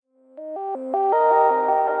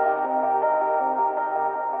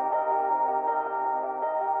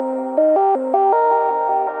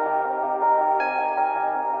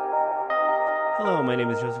Hello, my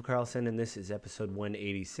name is Joseph Carlson, and this is episode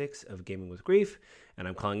 186 of Gaming with Grief, and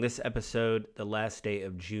I'm calling this episode the last day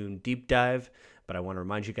of June deep dive. But I want to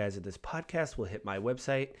remind you guys that this podcast will hit my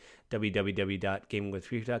website,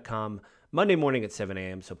 www.gamingwithgrief.com, Monday morning at 7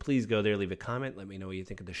 a.m. So please go there, leave a comment, let me know what you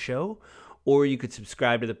think of the show. Or you could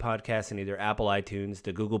subscribe to the podcast in either Apple iTunes,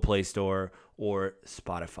 the Google Play Store, or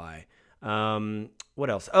Spotify.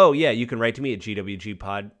 What else? Oh, yeah, you can write to me at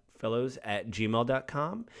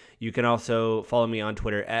gwgpodfellows@gmail.com. You can also follow me on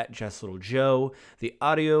Twitter at JustLittleJoe. The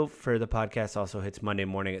audio for the podcast also hits Monday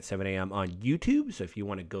morning at 7 a.m. on YouTube. So if you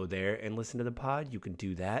want to go there and listen to the pod, you can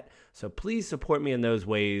do that. So please support me in those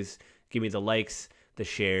ways. Give me the likes, the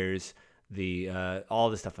shares, the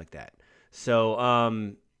all the stuff like that.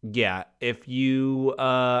 So, yeah, if you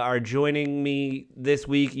are joining me this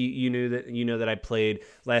week, you know that I played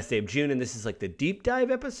Last Day of June, and this is like the deep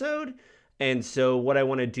dive episode. And so what I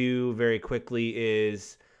want to do very quickly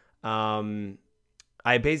is I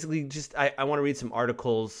basically just I want to read some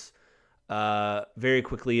articles very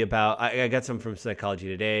quickly about I got some from Psychology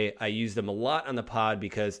Today. I use them a lot on the pod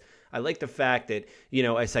because I like the fact that, you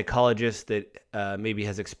know, a psychologist that maybe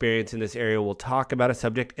has experience in this area will talk about a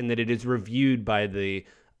subject and that it is reviewed by the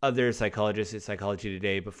other psychologists at Psychology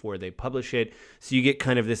Today before they publish it. So you get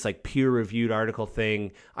kind of this like peer-reviewed article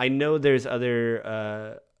thing. I know there's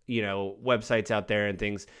other, websites out there and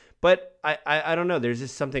things, but I don't know. There's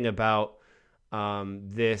just something about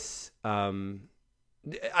this.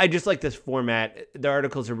 I just like this format. The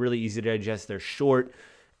articles are really easy to digest. They're short,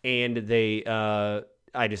 and they. I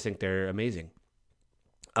just think they're amazing.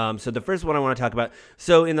 So the first one I want to talk about.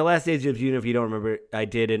 So in the last days of June, if you don't remember, I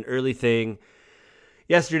did an early thing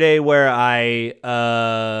yesterday where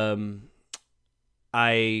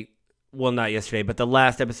not yesterday, but the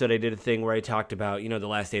last episode I did a thing where I talked about, the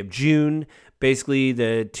last day of June. Basically,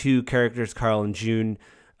 the two characters, Carl and June,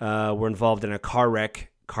 were involved in a car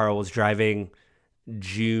wreck. Carl was driving.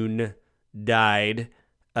 June died.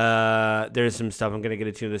 There's some stuff I'm going to get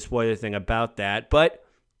into the spoiler thing about that, but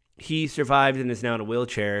he survived and is now in a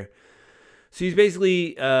wheelchair. So he's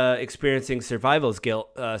basically experiencing survivor's guilt,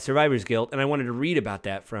 and I wanted to read about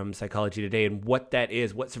that from Psychology Today and what that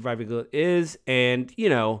is, what survivor's guilt is, and,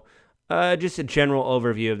 just a general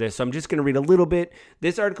overview of this. So I'm just going to read a little bit.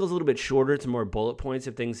 This article is a little bit shorter. It's more bullet points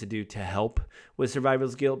of things to do to help with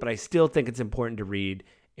survivor's guilt, but I still think it's important to read.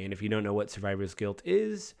 And if you don't know what survivor's guilt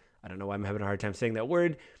is, I don't know why I'm having a hard time saying that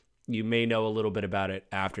word, you may know a little bit about it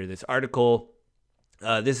after this article.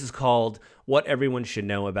 This is called What Everyone Should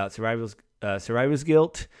Know About Survivor's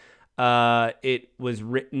Guilt. It was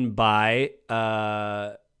written by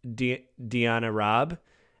Deanna Robb,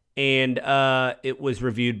 and it was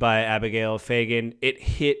reviewed by Abigail Fagan. It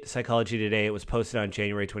hit Psychology Today. It was posted on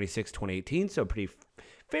January 26, 2018, so a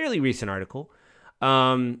fairly recent article.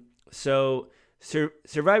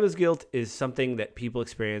 Survivor's guilt is something that people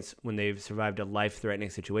experience when they've survived a life-threatening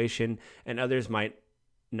situation and others might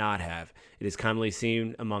not have. It is commonly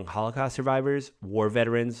seen among Holocaust survivors, war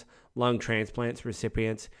veterans, lung transplants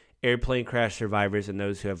recipients, airplane crash survivors, and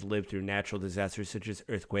those who have lived through natural disasters such as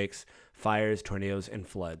earthquakes, fires, tornadoes, and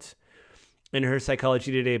floods. In her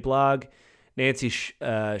Psychology Today blog, Nancy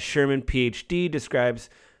Sherman, PhD, describes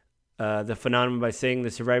the phenomenon by saying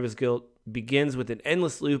the survivor's guilt begins with an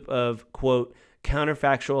endless loop of, quote,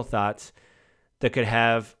 counterfactual thoughts that could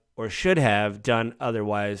have or should have done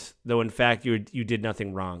otherwise, though in fact you did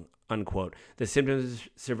nothing wrong, unquote. The symptoms of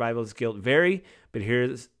survivor's guilt vary, but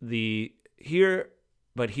here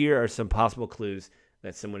are some possible clues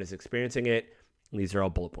that someone is experiencing it. These are all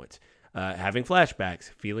bullet points. Having flashbacks,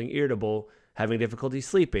 feeling irritable, having difficulty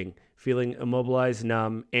sleeping, feeling immobilized,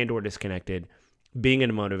 numb, and or disconnected, being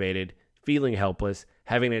unmotivated, feeling helpless,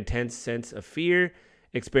 having an intense sense of fear,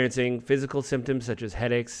 experiencing physical symptoms such as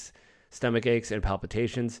headaches, stomach aches, and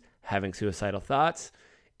palpitations, having suicidal thoughts.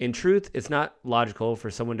 In truth, it's not logical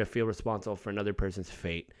for someone to feel responsible for another person's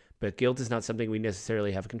fate, but guilt is not something we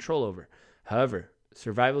necessarily have control over. However,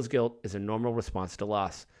 survivor's guilt is a normal response to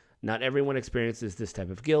loss. Not everyone experiences this type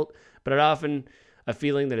of guilt, but it often a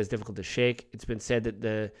feeling that is difficult to shake. It's been said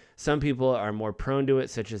that some people are more prone to it,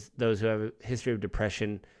 such as those who have a history of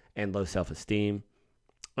depression and low self-esteem.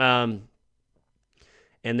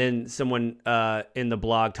 And then someone in the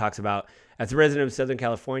blog talks about, as a resident of Southern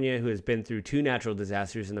California who has been through 2 natural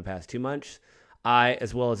disasters in the past 2 months, I,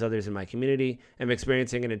 as well as others in my community, am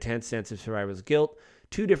experiencing an intense sense of survivor's guilt.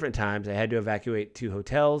 2 different times I had to evacuate 2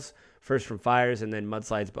 hotels, first from fires and then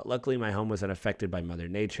mudslides, but luckily my home was unaffected by Mother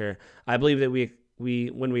Nature. I believe that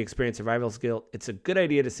when we experience survivor's guilt, it's a good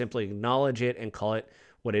idea to simply acknowledge it and call it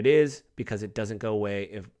what it is, because it doesn't go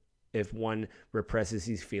away if one represses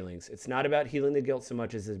these feelings. It's not about healing the guilt so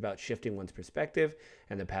much as it's about shifting one's perspective,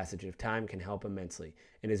 and the passage of time can help immensely.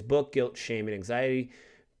 In his book, Guilt, Shame, and Anxiety,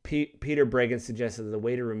 Peter Bregan suggested that the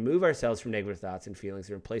way to remove ourselves from negative thoughts and feelings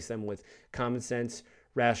and replace them with common sense,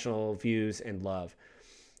 rational views, and love.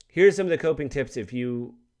 Here's some of the coping tips if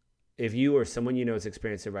you or someone you know has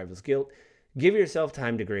experienced survivor's guilt. Give yourself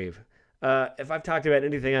time to grieve. If I've talked about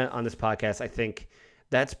anything on this podcast, I think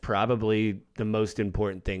that's probably the most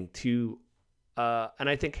important thing to, and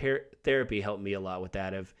I think therapy helped me a lot with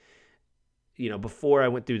that. Before I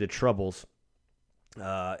went through the troubles,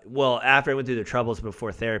 after I went through the troubles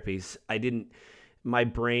before therapies, my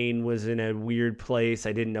brain was in a weird place.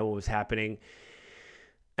 I didn't know what was happening.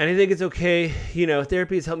 And I think it's okay.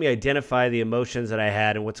 Therapy has helped me identify the emotions that I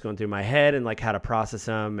had and what's going through my head and like how to process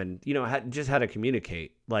them and, just how to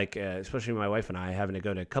communicate, like, especially my wife and I having to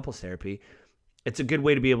go to couples therapy. It's a good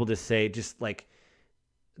way to be able to say, just like,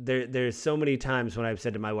 there's so many times when I've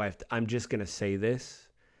said to my wife, I'm just going to say this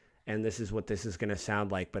and this is what this is going to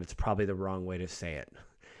sound like, but it's probably the wrong way to say it.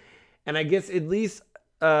 And I guess at least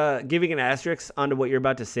giving an asterisk onto what you're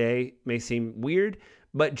about to say may seem weird,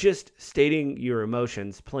 but just stating your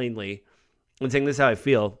emotions plainly and saying, this is how I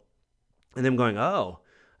feel, and them going,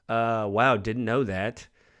 wow, didn't know that.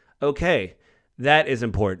 Okay, that is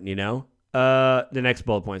important, The next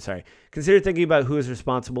bullet point, sorry. Consider thinking about who is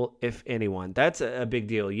responsible, if anyone. That's a big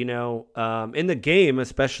deal, in the game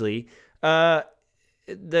especially.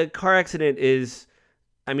 The car accident is,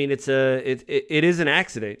 it is an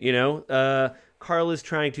accident, Carl is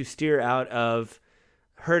trying to steer out of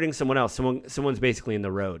hurting someone else. Someone's basically in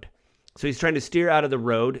the road. So he's trying to steer out of the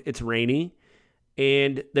road. It's rainy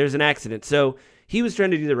and there's an accident. So he was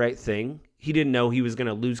trying to do the right thing. He didn't know he was going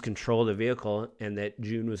to lose control of the vehicle and that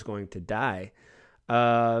June was going to die.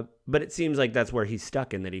 But it seems like that's where he's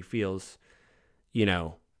stuck in, that he feels,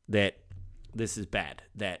 that this is bad,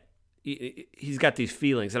 that he's got these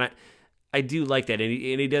feelings. And I do like that. And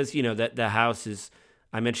he does, that the house is,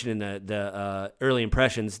 I mentioned in the early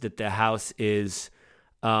impressions that the house is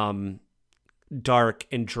dark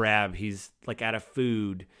and drab. He's like out of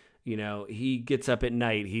food. He gets up at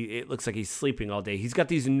night. It looks like he's sleeping all day. He's got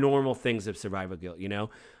these normal things of survival guilt,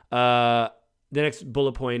 The next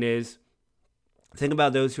bullet point is think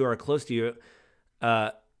about those who are close to you.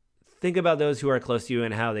 Think about those who are close to you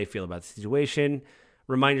and how they feel about the situation.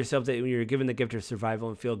 Remind yourself that when you're given the gift of survival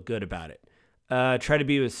and feel good about it. Try to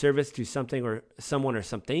be of service to something or someone or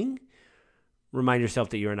something. Remind yourself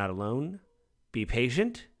that you are not alone. Be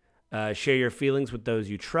patient. Share your feelings with those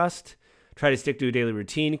you trust. Try to stick to a daily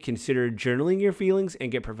routine. Consider journaling your feelings and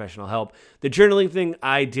get professional help. The journaling thing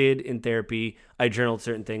I did in therapy, I journaled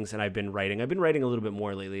certain things and I've been writing. I've been writing a little bit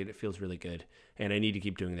more lately and it feels really good. And I need to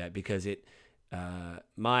keep doing that because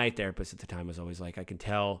my therapist at the time was always like, I can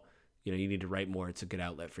tell, you need to write more. It's a good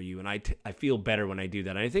outlet for you. And I feel better when I do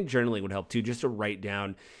that. And I think journaling would help too, just to write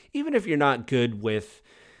down, even if you're not good with,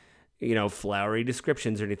 flowery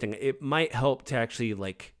descriptions or anything, it might help to actually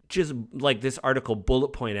just like this article bullet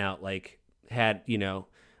point out, had,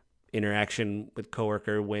 interaction with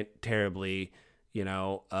coworker went terribly,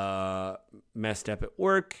 messed up at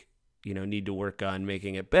work, need to work on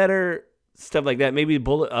making it better, stuff like that. Maybe a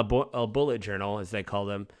bullet journal, as they call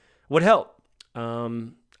them, would help.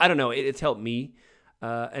 I don't know. It's helped me.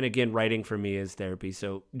 And again, writing for me is therapy.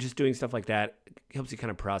 So just doing stuff like that helps you kind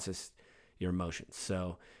of process your emotions.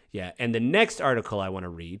 So yeah. And the next article I want to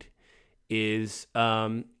read is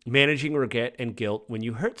managing regret and guilt when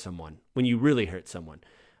you hurt someone, when you really hurt someone.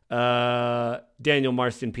 Daniel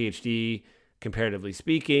Marston, PhD, comparatively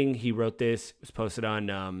speaking, he wrote this. It was posted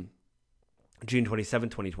on June 27,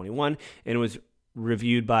 2021, and it was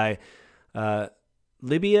reviewed by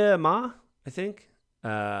Libya Ma, I think.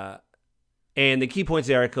 And the key points of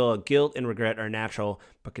the article: guilt and regret are natural,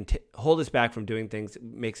 but can hold us back from doing things that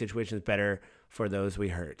make situations better for those we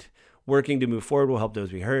hurt. Working to move forward will help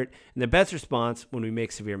those we hurt. And the best response when we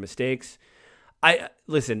make severe mistakes.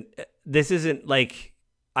 Listen, this isn't like,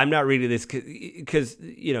 I'm not reading this because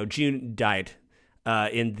June died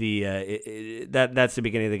in the, that's the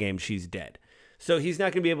beginning of the game. She's dead. So he's not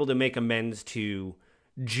going to be able to make amends to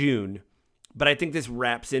June. But I think this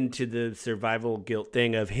wraps into the survival guilt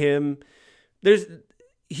thing of him.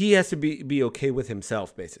 He has to be okay with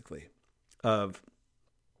himself, basically. I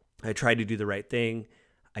tried to do the right thing.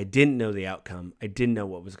 I didn't know the outcome. I didn't know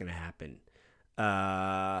what was going to happen.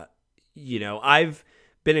 I've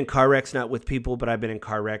been in car wrecks, not with people, but I've been in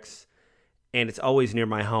car wrecks, and it's always near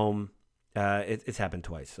my home. It's happened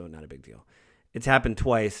twice, so not a big deal. It's happened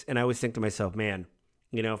twice, and I always think to myself, man,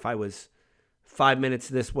 if I was 5 minutes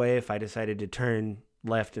this way, if I decided to turn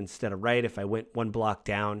left instead of right, if I went one block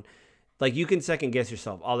down, Like, you can second guess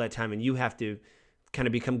yourself all that time, and you have to kind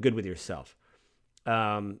of become good with yourself.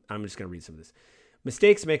 I'm just going to read some of this.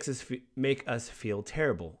 Mistakes make us feel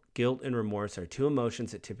terrible. Guilt and remorse are two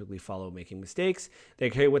emotions that typically follow making mistakes. They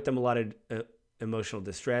carry with them a lot of emotional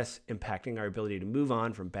distress, impacting our ability to move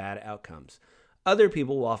on from bad outcomes. Other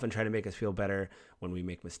people will often try to make us feel better when we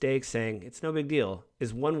make mistakes, saying it's no big deal.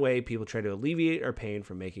 Is one way people try to alleviate our pain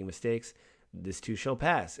from making mistakes. This too shall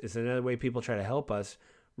pass. Is another way people try to help us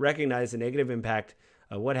recognize the negative impact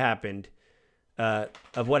of what happened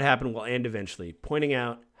will end eventually, pointing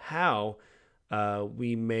out how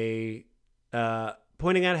we may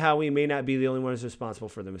not be the only ones responsible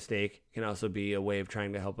for the mistake. Can also be a way of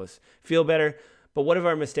trying to help us feel better. But what if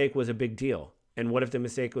our mistake was a big deal? And what if the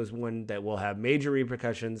mistake was one that will have major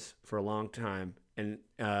repercussions for a long time, and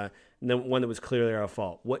the one that was clearly our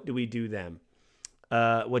fault? What do we do then?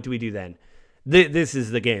 This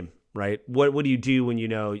is the game, right? What do you do when you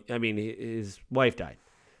know? I mean, his wife died.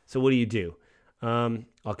 So what do you do?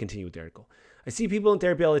 I'll continue with the article. I see people in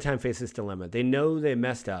therapy all the time face this dilemma. They know they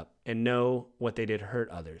messed up and know what they did hurt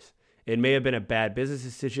others. It may have been a bad business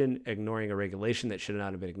decision, ignoring a regulation that should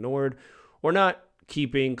not have been ignored, or not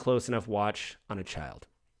keeping close enough watch on a child.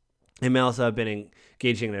 They may also have been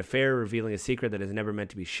engaging in an affair, revealing a secret that is never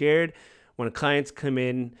meant to be shared. When clients come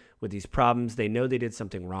in with these problems, they know they did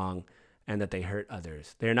something wrong and that they hurt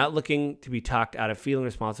others. They are not looking to be talked out of feeling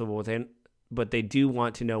responsible within, but they do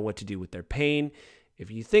want to know what to do with their pain.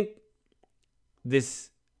 If you think of this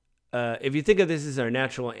as our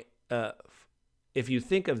natural, if you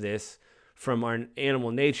think of this from our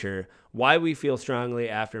animal nature, why we feel strongly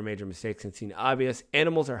after a major mistake can seem obvious.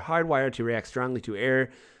 Animals are hardwired to react strongly to error.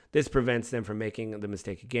 This prevents them from making the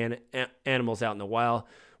mistake again. Animals out in the wild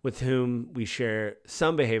with whom we share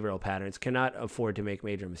some behavioral patterns cannot afford to make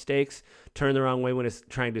major mistakes. Turn the wrong way when it's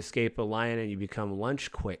trying to escape a lion and you become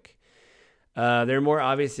lunch quick. There are more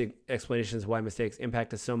obvious explanations why mistakes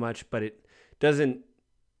impact us so much, but it does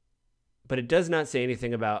not say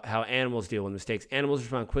anything about how animals deal with mistakes. Animals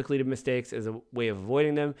respond quickly to mistakes as a way of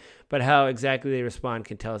avoiding them, but how exactly they respond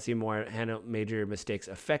can tell us even more handle major mistakes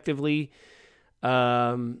effectively.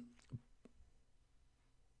 Here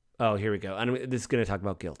we go. This is going to talk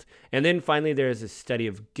about guilt. And then finally, there's a study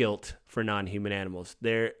of guilt for non-human animals.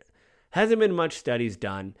 There hasn't been much studies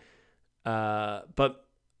done, but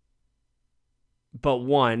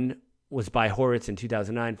one was by Horowitz in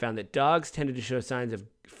 2009, found that dogs tended to show signs of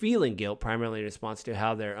feeling guilt, primarily in response to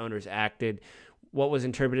how their owners acted. What was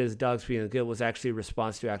interpreted as dogs feeling guilt was actually a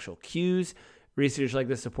response to actual cues. Research like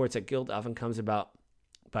this supports that guilt often comes about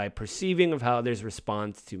by perceiving of how others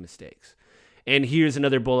respond to mistakes. And here's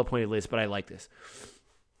another bullet pointed list, but I like this.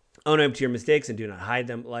 Own up to your mistakes and do not hide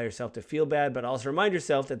them. Allow yourself to feel bad, but also remind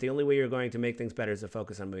yourself that the only way you're going to make things better is to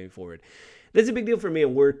focus on moving forward. This is a big deal for me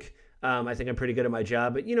at work. I think I'm pretty good at my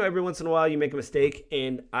job, but every once in a while you make a mistake.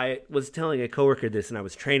 And I was telling a coworker this, and I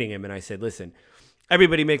was training him, and I said, listen,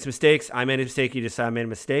 everybody makes mistakes. I made a mistake. You decide I made a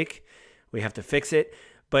mistake. We have to fix it.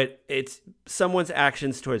 But it's someone's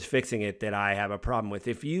actions towards fixing it that I have a problem with.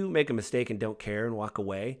 If you make a mistake and don't care and walk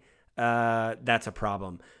away, that's a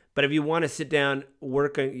problem. But if you want to sit down,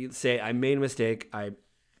 work on, you say, I made a mistake. I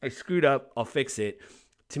screwed up. I'll fix it.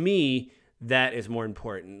 To me, that is more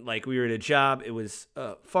important. Like, we were at a job. It was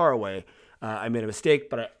far away. I made a mistake,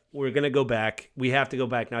 but we're going to go back. We have to go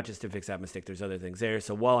back, not just to fix that mistake. There's other things there.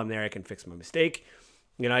 So while I'm there, I can fix my mistake.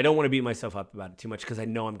 I don't want to beat myself up about it too much because I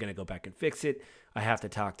know I'm going to go back and fix it. I have to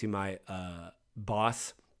talk to my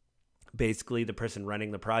boss, basically the person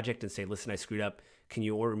running the project, and say, listen, I screwed up. Can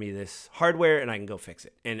you order me this hardware? And I can go fix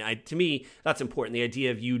it. And to me, that's important. The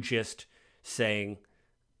idea of you just saying,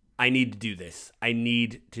 I need to do this. I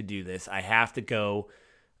need to do this. I have to go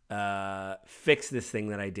fix this thing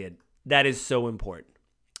that I did. That is so important.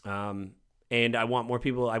 And I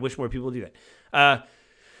wish more people do that.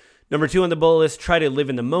 Number 2 on the bullet list, try to live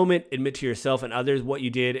in the moment, admit to yourself and others what you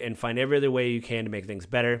did, and find every other way you can to make things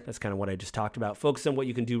better. That's kind of what I just talked about. Focus on what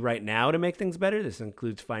you can do right now to make things better. This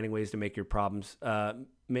includes finding ways to make your problems,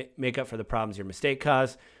 make up for the problems your mistake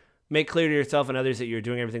caused. Make clear to yourself and others that you're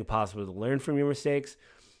doing everything possible to learn from your mistakes.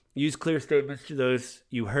 Use clear statements to those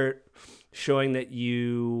you hurt, showing that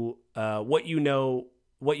what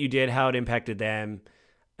you did, how it impacted them,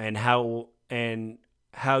 and how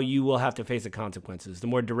you will have to face the consequences. The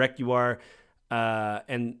more direct you are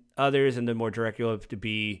and others, and the more direct you'll have to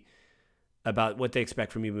be about what they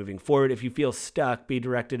expect from you moving forward. If you feel stuck, be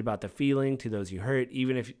directed about the feeling to those you hurt,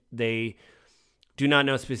 even if they do not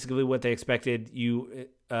know specifically what they expected.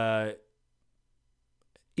 Even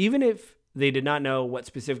if they did not know what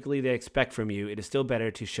specifically they expect from you, it is still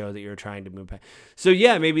better to show that you're trying to move past. So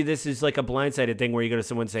yeah, maybe this is like a blindsided thing where you go to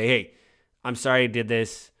someone and say, hey, I'm sorry I did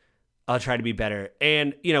this. I'll try to be better.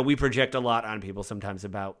 And, we project a lot on people sometimes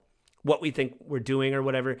about what we think we're doing or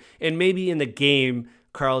whatever. And maybe in the game,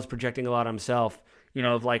 Carl is projecting a lot on himself,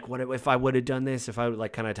 of like, what if I would have done this? If I would,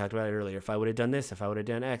 like, kind of talked about it earlier, if I would have done this, if I would have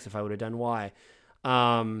done X, if I would have done Y,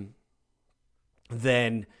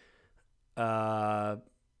 then,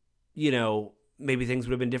 maybe things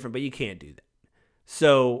would have been different, but you can't do that.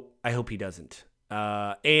 So I hope he doesn't.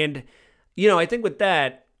 And, I think with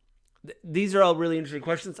that, these are all really interesting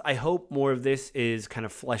questions. I hope more of this is kind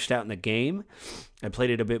of fleshed out in the game. I played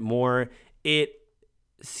it a bit more. It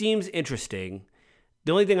seems interesting.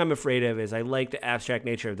 The only thing I'm afraid of is I like the abstract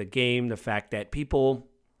nature of the game, the fact that people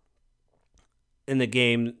in the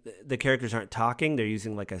game, the characters aren't talking. They're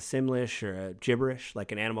using like a Simlish or a gibberish,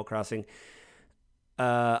 like an Animal Crossing.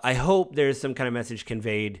 I hope there's some kind of message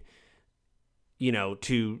conveyed,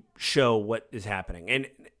 to show what is happening.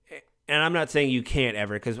 And I'm not saying you can't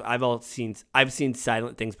ever, because I've seen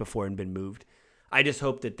silent things before and been moved. I just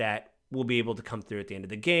hope that will be able to come through at the end of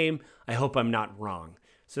the game. I hope I'm not wrong.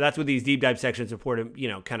 So that's what these deep dive sections report,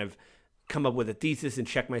 kind of come up with a thesis and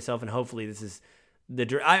check myself. And hopefully this is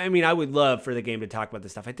I would love for the game to talk about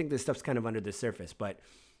this stuff. I think this stuff's kind of under the surface, but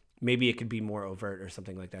maybe it could be more overt or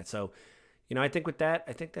something like that. So, I think with that,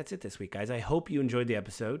 I think that's it this week, guys. I hope you enjoyed the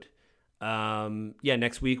episode.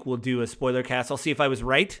 Next week we'll do a spoiler cast. I'll see if I was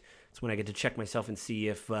right. It's when I get to check myself and see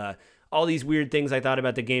if all these weird things I thought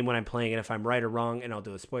about the game when I'm playing it, if I'm right or wrong, and I'll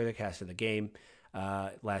do a spoiler cast of the game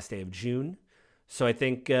last day of June. So I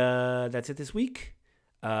think that's it this week.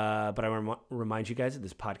 But I want to remind you guys that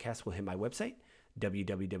this podcast will hit my website,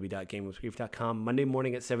 www.gamewithgrief.com, Monday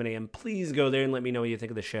morning at 7 a.m. Please go there and let me know what you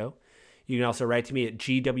think of the show. You can also write to me at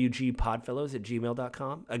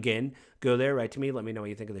gwgpodfellows@gmail.com. Again, go there, write to me, let me know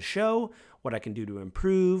what you think of the show, what I can do to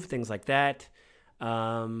improve, things like that.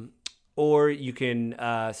 Or you can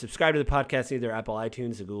subscribe to the podcast, either Apple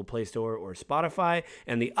iTunes, the Google Play Store, or Spotify.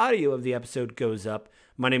 And the audio of the episode goes up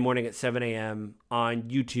Monday morning at 7 a.m. on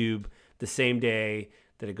YouTube the same day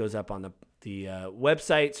that it goes up on the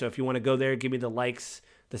website. So if you want to go there, give me the likes,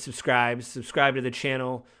 the subscribe to the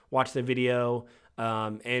channel, watch the video.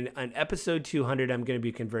 And on episode 200, I'm going to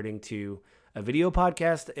be converting to a video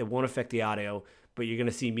podcast. It won't affect the audio, but you're going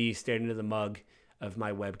to see me staring into the mug of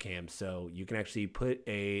my webcam. So you can actually put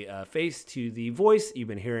a face to the voice you've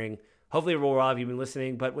been hearing. Hopefully, while you've been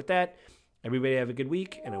listening. But with that, everybody have a good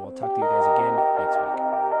week, and I will talk to you guys again next week.